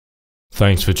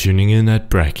Thanks for tuning in at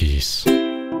Brackeys.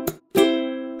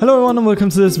 Hello everyone and welcome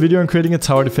to this video on creating a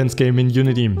tower defense game in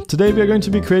Unity. Today we are going to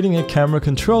be creating a camera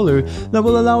controller that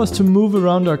will allow us to move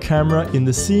around our camera in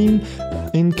the scene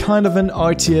in kind of an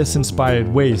RTS-inspired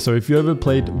way. So if you ever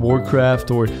played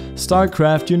Warcraft or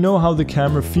Starcraft, you know how the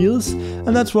camera feels,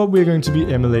 and that's what we're going to be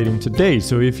emulating today.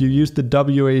 So if you use the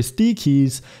WASD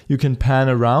keys, you can pan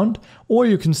around, or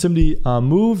you can simply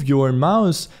move your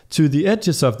mouse to the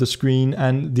edges of the screen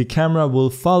and the camera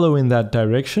will follow in that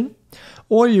direction.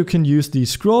 Or you can use the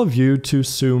scroll view to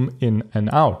zoom in and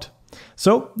out.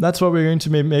 So that's what we're going to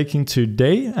be making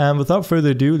today. And without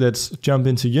further ado, let's jump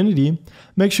into Unity.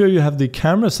 Make sure you have the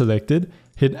camera selected,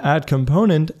 hit add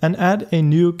component and add a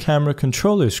new camera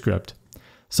controller script.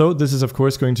 So this is of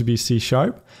course going to be C#,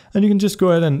 and you can just go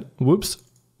ahead and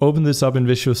open this up in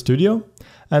Visual Studio.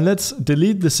 And let's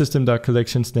delete the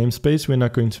system.collections namespace. We're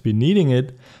not going to be needing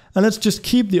it. And let's just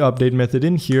keep the update method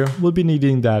in here. We'll be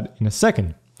needing that in a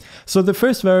second. So the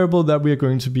first variable that we are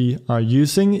going to be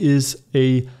using is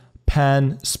a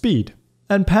pan speed.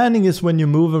 And panning is when you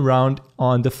move around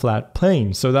on the flat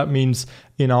plane. So that means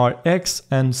in our X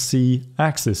and C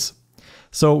axis.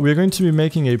 So we're going to be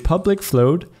making a public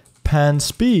float pan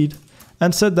speed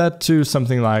and set that to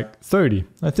something like 30.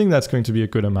 I think that's going to be a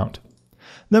good amount.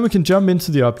 Then we can jump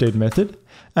into the update method.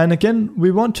 And again, we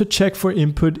want to check for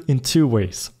input in two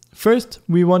ways. First,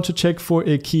 we want to check for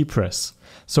a key press.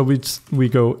 So we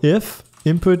go if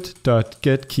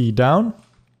input.getKeyDown,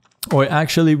 or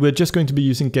actually we're just going to be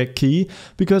using getKey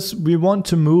because we want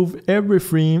to move every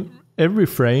frame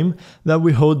that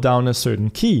we hold down a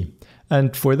certain key.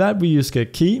 And for that we use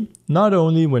getKey, not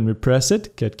only when we press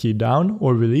it, getKeyDown,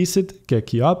 or release it,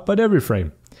 getKeyUp, but every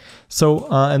frame. So,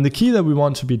 and the key that we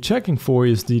want to be checking for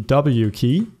is the W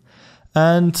key.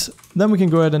 And then we can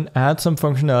go ahead and add some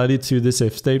functionality to this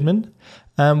if statement.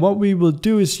 And what we will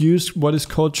do is use what is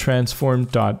called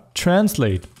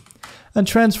transform.translate. And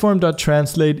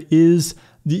transform.translate is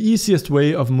the easiest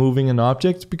way of moving an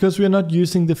object because we are not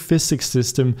using the physics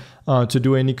system to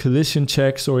do any collision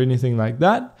checks or anything like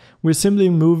that. We're simply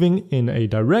moving in a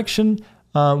direction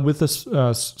with a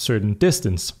certain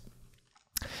distance.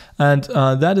 And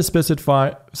that is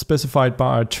specified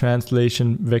by our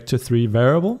translation vector3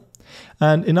 variable.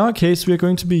 And in our case, we're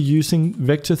going to be using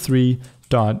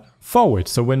vector3.forward.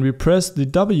 So when we press the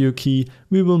W key,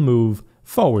 we will move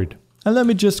forward. And let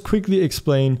me just quickly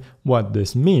explain what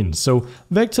this means. So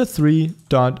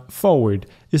vector3.forward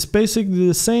is basically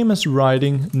the same as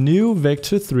writing new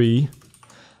vector3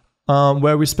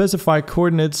 where we specify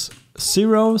coordinates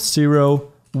 0,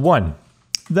 0, 1.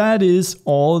 That is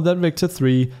all that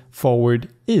vector3 forward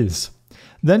is.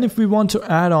 Then if we want to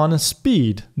add on a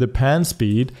speed, the pan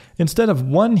speed, instead of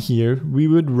 1 here, we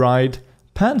would write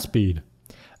pan speed.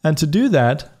 And to do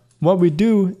that, what we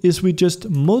do is we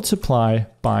just multiply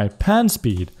by pan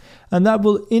speed. And that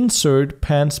will insert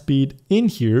pan speed in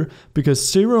here because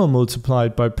 0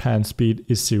 multiplied by pan speed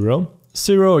is 0.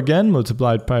 0 again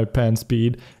multiplied by pan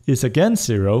speed is again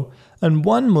 0. And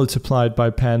 1 multiplied by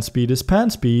pan speed is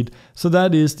pan speed, so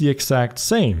that is the exact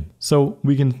same. So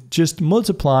we can just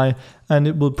multiply and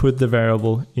it will put the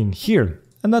variable in here.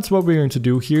 And that's what we're going to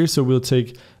do here. So we'll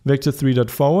take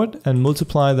vector3.forward and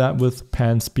multiply that with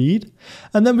pan speed.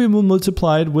 And then we will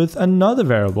multiply it with another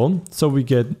variable. So we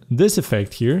get this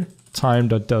effect here,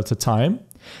 time.delta_time.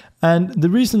 And the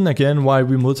reason again why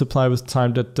we multiply with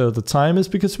time.delta_time is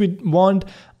because we want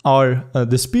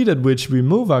the speed at which we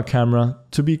move our camera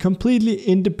to be completely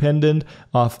independent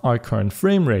of our current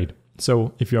frame rate.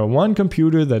 So if you have one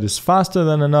computer that is faster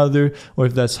than another, or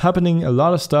if that's happening a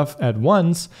lot of stuff at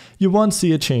once, you won't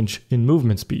see a change in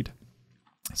movement speed.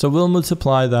 So we'll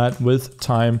multiply that with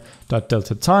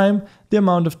time.delta_time, the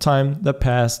amount of time that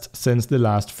passed since the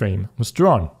last frame was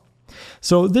drawn.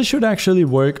 So this should actually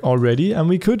work already, and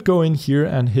we could go in here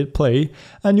and hit play,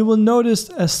 and you will notice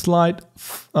a slight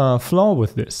flaw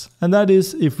with this. And that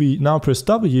is if we now press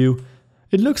W,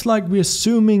 it looks like we're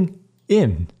zooming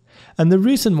in. And the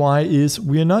reason why is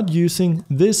we are not using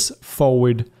this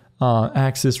forward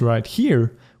axis right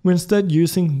here. We're instead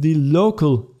using the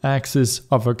local axis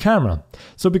of our camera.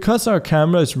 So because our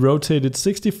camera is rotated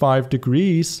 65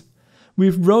 degrees,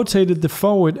 we've rotated the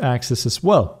forward axis as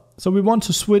well. So we want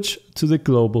to switch to the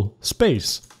global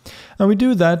space. And we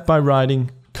do that by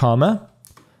writing comma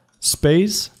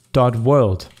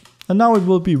space.world. And now it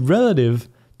will be relative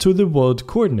to the world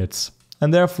coordinates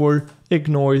and therefore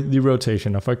ignore the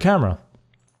rotation of our camera.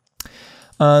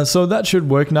 So that should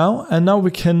work now. And now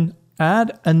we can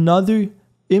add another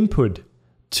input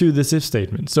to this if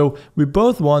statement. So we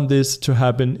both want this to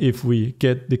happen if we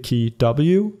get the key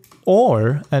W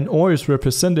OR, and OR is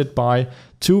represented by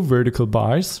 2 vertical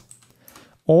bars,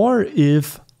 or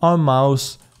if our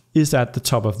mouse is at the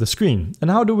top of the screen.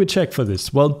 And how do we check for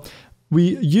this? Well,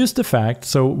 we use the fact,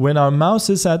 so when our mouse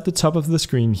is at the top of the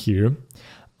screen here,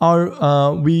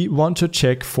 we want to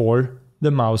check for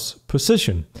the mouse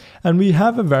position. And we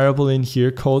have a variable in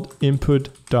here called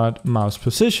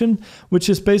input.mousePosition, which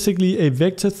is basically a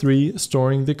vector3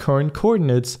 storing the current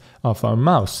coordinates of our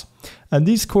mouse. And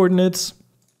these coordinates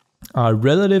are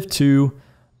relative to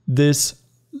this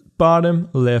bottom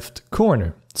left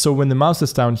corner. So when the mouse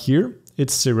is down here,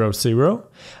 it's 0, 0.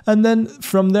 And then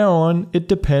from there on, it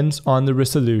depends on the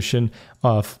resolution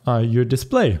of your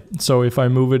display. So if I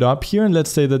move it up here, and let's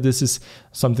say that this is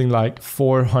something like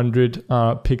 400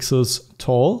 pixels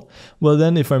tall, well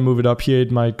then if I move it up here,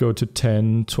 it might go to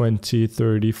 10, 20,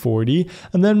 30, 40.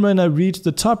 And then when I reach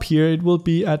the top here, it will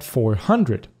be at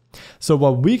 400. So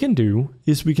what we can do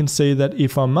is we can say that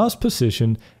if our mouse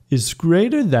position is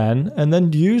greater than, and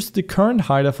then use the current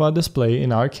height of our display,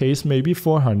 in our case maybe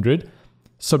 400,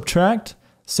 subtract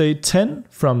say 10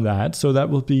 from that, so that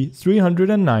will be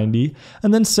 390,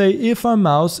 and then say if our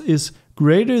mouse is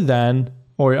greater than,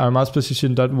 or our mouse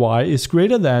position.y is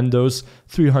greater than those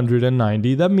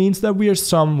 390, that means that we are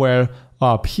somewhere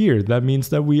up here. That means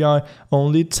that we are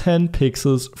only 10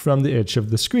 pixels from the edge of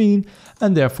the screen,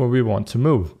 and therefore we want to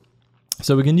move.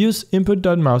 So we can use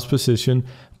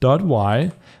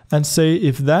input.mousePosition.y and say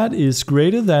if that is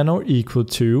greater than or equal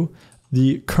to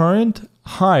the current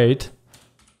height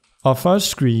of our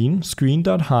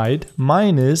screen.height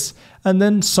minus, and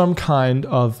then some kind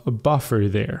of a buffer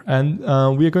there. And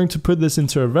we are going to put this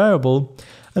into a variable,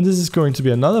 and this is going to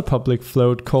be another public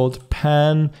float called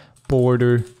pan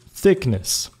border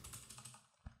thickness.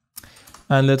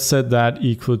 And let's set that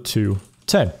equal to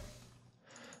 10.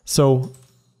 So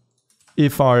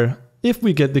if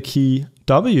we get the key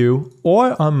W,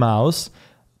 or our mouse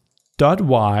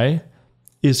 .y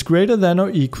is greater than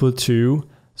or equal to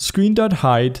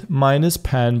screen.height minus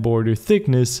pan border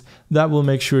thickness, that will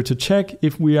make sure to check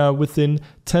if we are within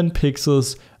 10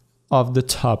 pixels of the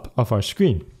top of our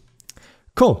screen.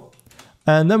 Cool.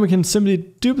 And then we can simply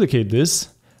duplicate this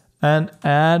and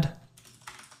add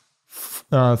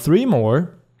 3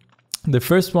 more. The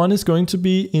first one is going to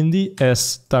be in the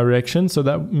S direction, so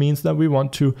that means that we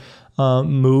want to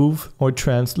move or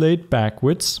translate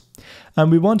backwards. And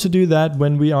we want to do that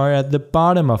when we are at the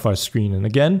bottom of our screen. And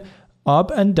again,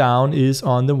 up and down is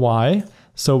on the Y,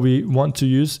 so we want to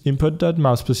use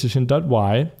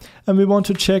input.mousePosition.y, and we want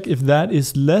to check if that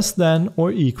is less than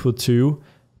or equal to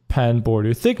pan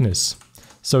border thickness.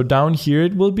 So down here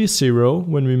it will be 0.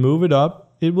 When we move it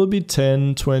up, it will be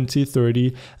 10, 20,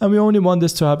 30, and we only want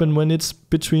this to happen when it's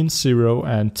between 0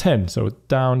 and 10, so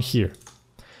down here.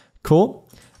 Cool.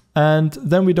 And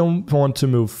then we don't want to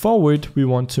move forward, we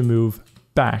want to move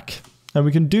back. And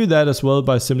we can do that as well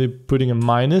by simply putting a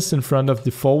minus in front of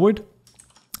the forward.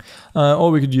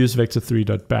 Or we could use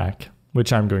vector3.back,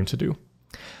 which I'm going to do.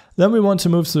 Then we want to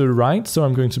move to the right, so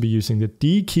I'm going to be using the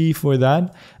D key for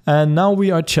that. And now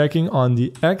we are checking on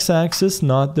the x-axis,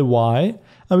 not the y.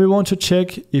 And we want to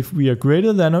check if we are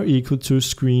greater than or equal to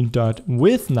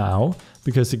screen.width now,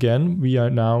 because again, we are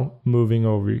now moving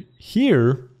over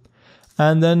here.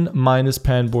 And then minus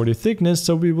pan border thickness,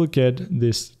 so we will get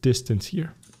this distance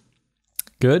here.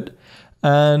 Good.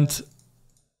 And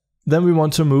then we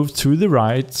want to move to the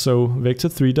right, so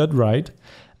vector3.right.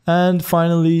 And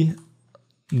finally,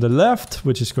 the left,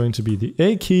 which is going to be the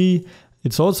A key.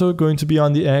 It's also going to be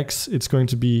on the X. It's going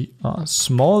to be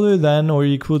smaller than or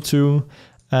equal to,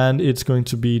 and it's going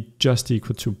to be just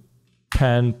equal to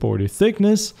pan border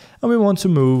thickness. And we want to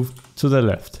move to the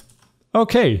left.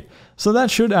 Okay, so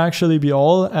that should actually be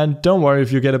all. And don't worry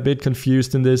if you get a bit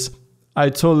confused in this. I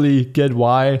totally get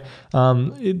why.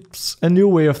 It's a new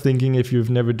way of thinking. If you've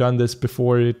never done this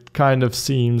before, it kind of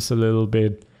seems a little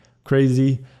bit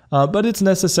crazy, but it's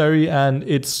necessary and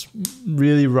it's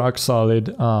really rock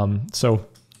solid. So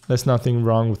there's nothing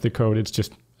wrong with the code. It's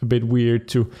just a bit weird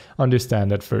to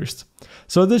understand at first.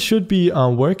 So this should be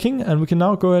working, and we can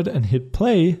now go ahead and hit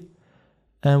play,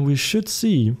 and we should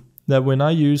see that when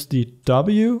I use the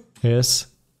W, S,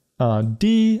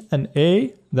 D, and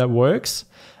A, that works.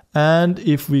 And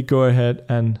if we go ahead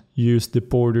and use the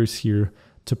borders here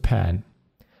to pan.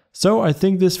 So I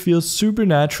think this feels super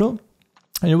natural.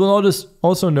 And you will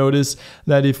also notice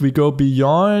that if we go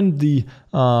beyond the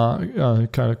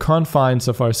kind of confines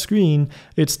of our screen,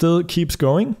 it still keeps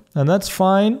going. And that's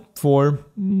fine for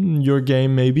your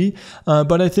game maybe.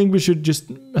 But I think we should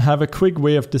just have a quick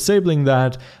way of disabling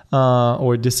that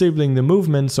or disabling the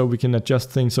movement so we can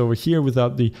adjust things over here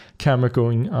without the camera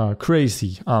going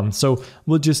crazy. So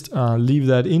we'll just leave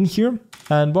that in here.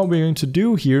 And what we're going to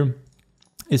do here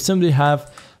is simply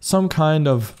have some kind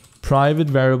of private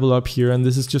variable up here, and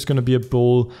this is just going to be a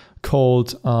bool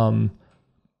called I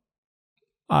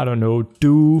don't know,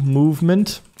 do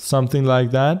movement, something like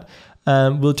that,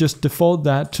 and we'll just default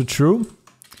that to true.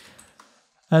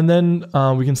 And then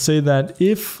we can say that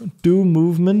if do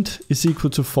movement is equal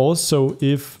to false, so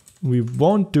if we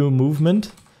won't do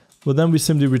movement, well then we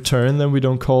simply return, then we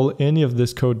don't call any of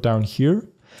this code down here.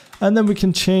 And then we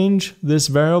can change this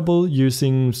variable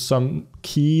using some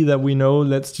key that we know.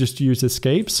 Let's just use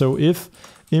escape. So if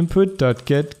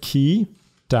input.getKey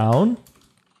down,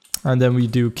 and then we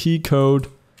do key code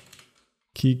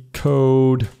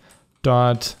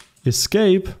dot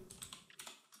escape.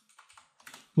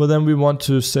 Well, then we want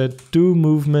to set do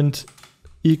movement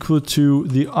equal to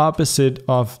the opposite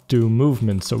of do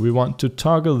movement. So we want to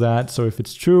toggle that. So if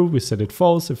it's true, we set it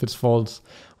false. If it's false,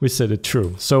 we set it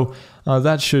true. So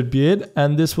that should be it.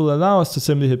 And this will allow us to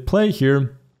simply hit play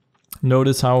here.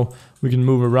 Notice how we can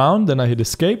move around. Then I hit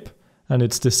escape and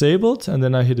it's disabled. And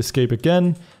then I hit escape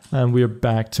again and we are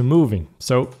back to moving.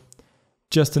 So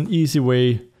just an easy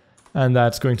way. And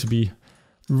that's going to be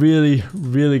really,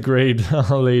 really great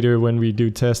later when we do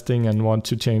testing and want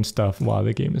to change stuff while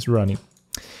the game is running.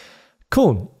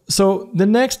 Cool. So the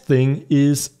next thing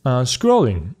is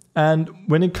scrolling. And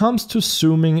when it comes to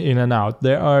zooming in and out,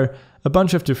 there are a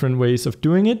bunch of different ways of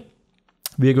doing it.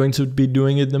 We are going to be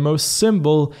doing it the most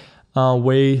simple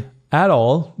way at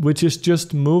all, which is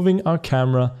just moving our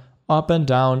camera up and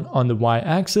down on the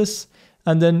y-axis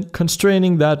and then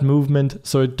constraining that movement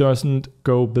so it doesn't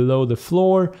go below the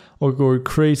floor or go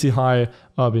crazy high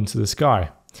up into the sky.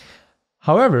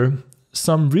 However,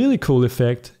 some really cool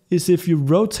effect is if you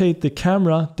rotate the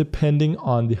camera depending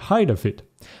on the height of it,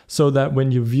 so that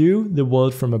when you view the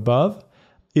world from above,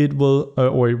 it will,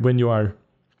 or when you are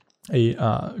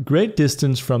a great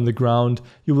distance from the ground,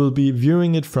 you will be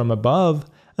viewing it from above.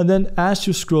 And then as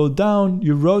you scroll down,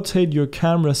 you rotate your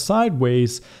camera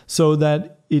sideways so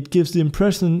that it gives the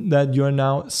impression that you're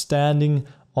now standing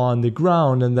on the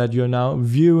ground and that you're now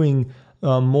viewing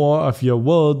more of your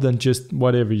world than just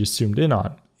whatever you zoomed in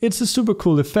on. It's a super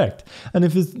cool effect. And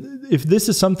if this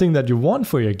is something that you want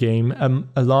for your game,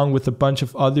 along with a bunch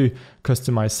of other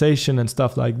customization and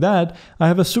stuff like that, I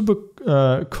have a super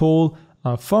cool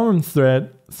forum thread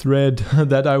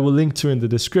that I will link to in the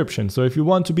description. So if you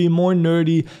want to be more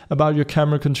nerdy about your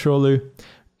camera controller,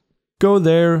 go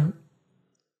there.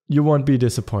 You won't be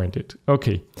disappointed.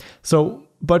 Okay, so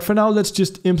but for now, let's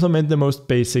just implement the most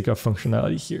basic of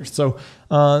functionality here. So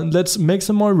let's make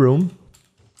some more room.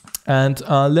 And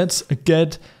let's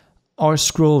get our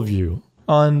scroll view.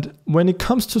 And when it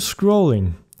comes to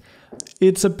scrolling,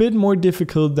 it's a bit more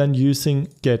difficult than using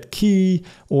get key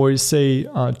or say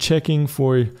checking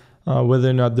for whether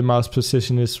or not the mouse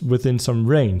position is within some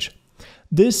range.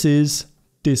 This is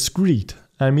discrete.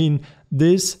 I mean,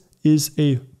 this is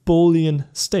a Boolean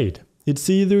state. It's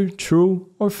either true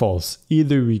or false.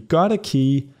 Either we got a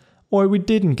key or we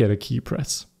didn't get a key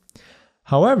press.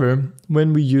 However,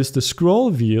 when we use the scroll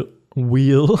wheel,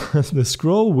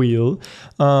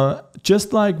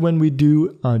 just like when we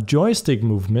do a joystick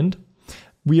movement,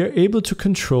 we are able to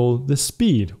control the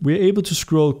speed. We are able to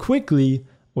scroll quickly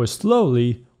or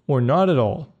slowly or not at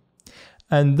all.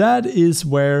 And that is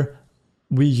where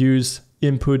we use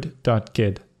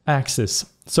input.getAxis.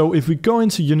 So if we go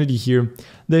into Unity here,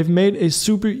 they've made a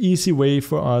super easy way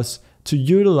for us to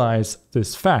utilize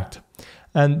this fact.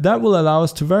 And that will allow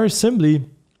us to very simply,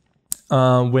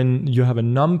 when you have a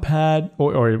numpad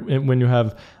or when you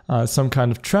have some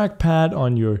kind of trackpad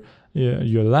on your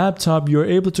laptop, you're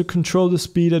able to control the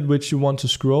speed at which you want to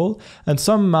scroll. And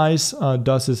some mice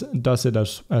does it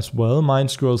as well. Mine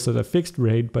scrolls at a fixed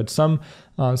rate, but some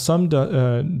do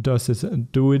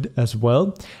it as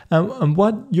well. And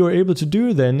what you're able to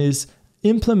do then is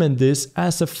implement this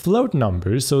as a float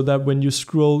number so that when you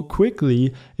scroll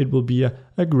quickly, it will be a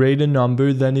greater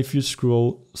number than if you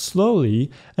scroll slowly.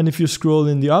 And if you scroll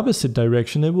in the opposite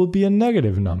direction, it will be a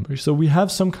negative number. So we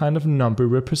have some kind of number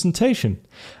representation.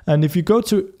 And if you go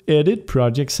to Edit,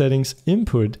 Project Settings,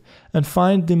 Input, and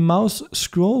find the mouse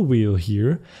scroll wheel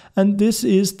here, and this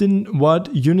is what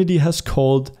Unity has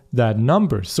called that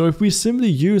number. So if we simply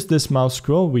use this mouse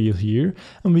scroll wheel here,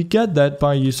 and we get that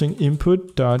by using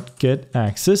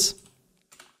input.getAxis,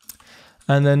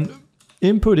 and then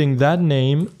inputting that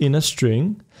name in a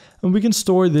string. And we can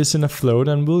store this in a float,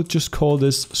 and we'll just call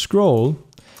this scroll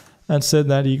and set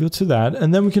that equal to that.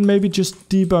 And then we can maybe just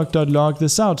debug.log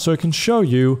this out so I can show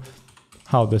you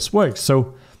how this works.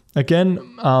 So again,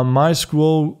 my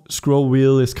scroll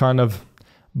wheel is kind of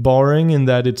boring in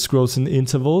that it scrolls in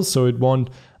intervals, so it won't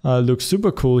look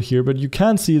super cool here. But you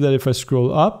can see that if I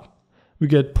scroll up, we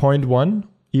get 0.1,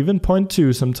 even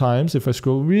 0.2 sometimes. If I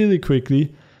scroll really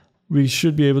quickly, we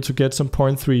should be able to get some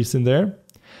 0.3s in there.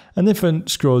 And if I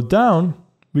scroll down,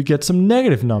 we get some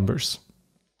negative numbers.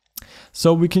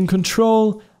 So we can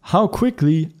control how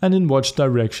quickly and in which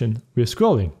direction we're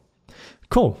scrolling.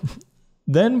 Cool.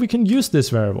 Then we can use this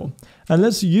variable. And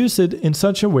let's use it in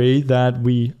such a way that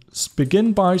we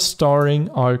begin by starring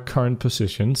our current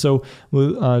position. So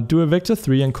we'll do a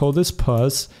vector3 and call this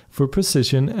pos for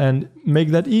position and make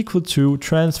that equal to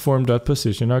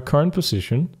transform.position, our current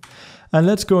position. And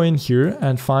let's go in here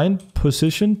and find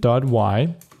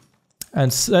position.y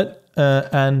and set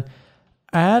and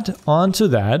add onto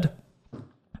that.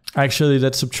 Actually,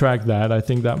 let's subtract that. I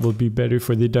think that will be better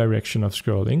for the direction of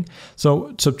scrolling.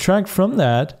 So subtract from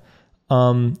that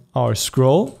our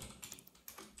scroll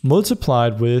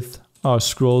multiplied with our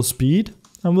scroll speed.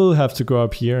 And we'll have to go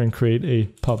up here and create a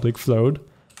public float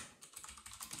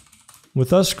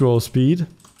with our scroll speed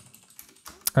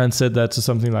and set that to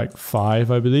something like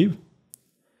 5, I believe.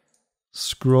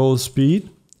 Scroll speed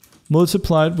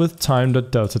multiplied with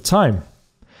time.delta time.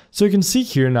 So you can see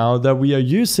here now that we are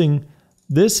using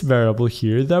this variable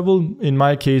here that will, in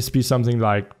my case, be something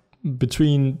like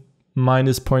between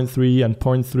minus 0.3 and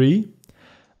 0.3,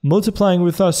 multiplying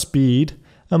with our speed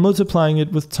and multiplying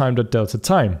it with time.delta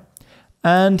time.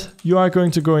 And you are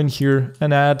going to go in here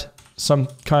and add some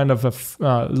kind of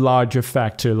a larger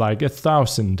factor like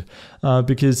 1,000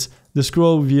 because the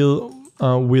scroll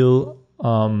wheel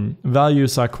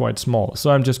values are quite small. So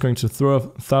I'm just going to throw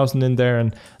 1,000 in there,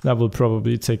 and that will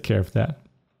probably take care of that.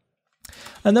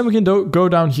 And then we can go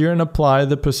down here and apply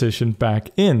the position back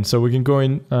in. So we can go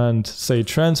in and say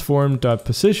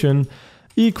transform.position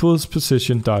equals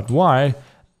position.y,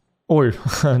 or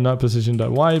not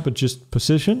position.y, but just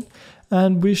position.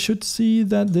 And we should see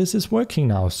that this is working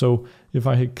now. So if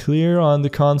I hit clear on the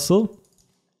console,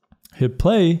 hit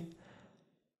play,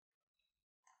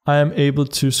 I am able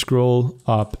to scroll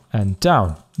up and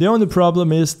down. The only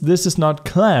problem is this is not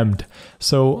clamped.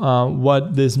 So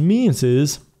what this means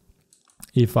is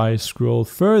if I scroll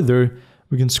further,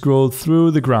 we can scroll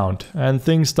through the ground and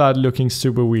things start looking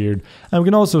super weird. And we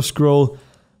can also scroll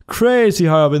crazy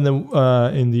high up in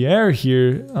the air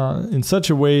here in such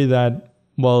a way that,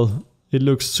 well, it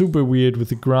looks super weird with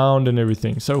the ground and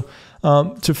everything. So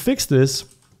to fix this,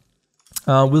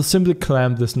 we'll simply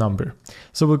clamp this number.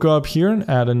 So we'll go up here and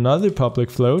add another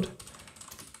public float.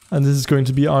 And this is going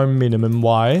to be our minimum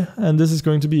y. And this is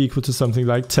going to be equal to something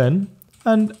like 10.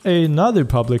 And another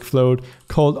public float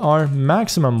called our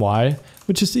maximum y,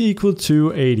 which is equal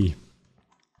to 80.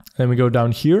 Then we go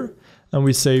down here and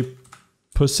we say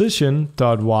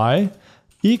position.y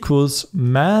equals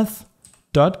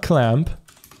math.clamp.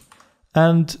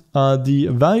 And the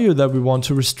value that we want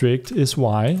to restrict is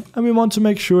y, and we want to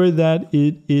make sure that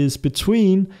it is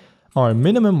between our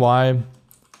minimum y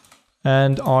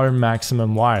and our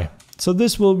maximum y. So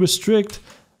this will restrict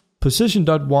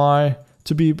position.y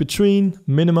to be between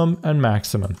minimum and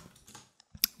maximum,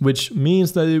 which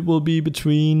means that it will be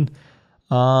between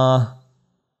 10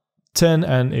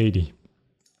 and 80.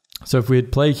 So if we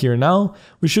hit play here now,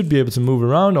 we should be able to move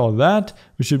around all that.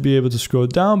 We should be able to scroll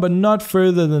down, but not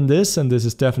further than this. And this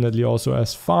is definitely also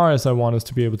as far as I want us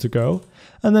to be able to go.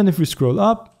 And then if we scroll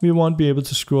up, we won't be able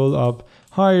to scroll up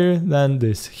higher than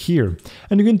this here.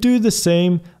 And you can do the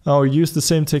same or use the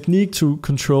same technique to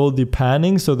control the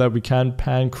panning so that we can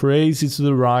pan crazy to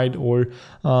the right or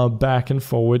back and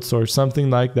forwards or something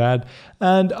like that.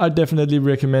 And I definitely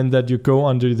recommend that you go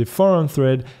under the forum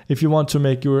thread if you want to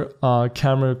make your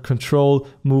camera control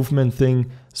movement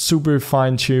thing super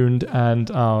fine-tuned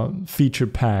and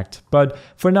feature-packed. But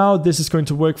for now, this is going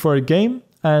to work for a game.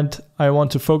 And I want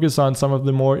to focus on some of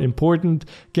the more important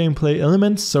gameplay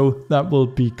elements, so that will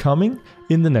be coming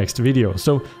in the next video.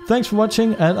 So thanks for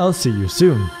watching, and I'll see you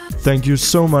soon. Thank you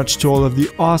so much to all of the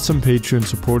awesome Patreon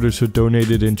supporters who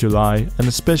donated in July, and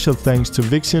a special thanks to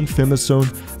Vixian,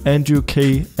 Filmazone, Andrew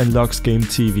K, and Lux Game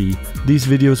TV. These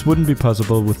videos wouldn't be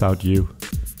possible without you.